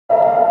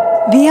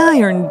The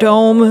Iron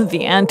Dome,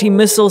 the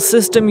anti-missile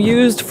system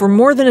used for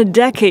more than a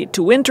decade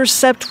to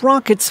intercept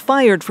rockets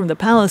fired from the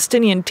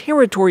Palestinian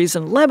territories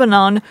in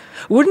Lebanon,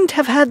 wouldn't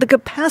have had the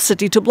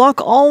capacity to block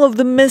all of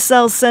the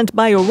missiles sent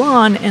by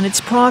Iran and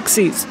its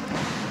proxies.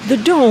 The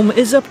dome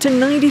is up to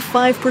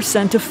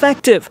 95%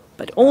 effective,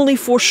 but only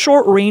for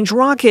short-range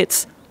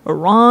rockets.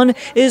 Iran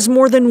is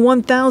more than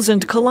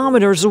 1,000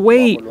 kilometers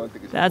away.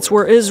 That's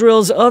where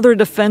Israel's other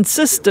defense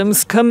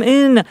systems come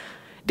in.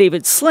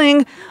 David's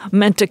Sling,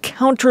 meant to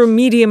counter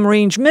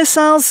medium-range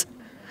missiles.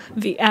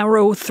 The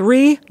Arrow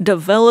 3,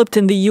 developed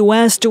in the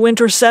U.S. to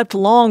intercept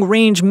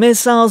long-range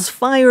missiles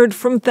fired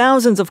from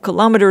thousands of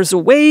kilometers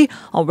away,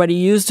 already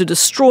used to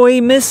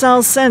destroy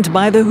missiles sent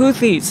by the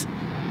Houthis.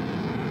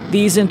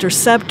 These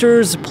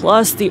interceptors,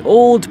 plus the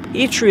old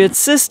Patriot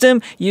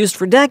system used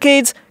for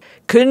decades,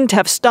 couldn't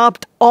have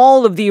stopped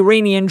all of the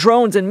Iranian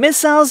drones and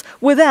missiles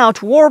without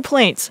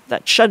warplanes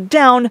that shut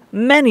down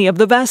many of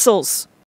the vessels.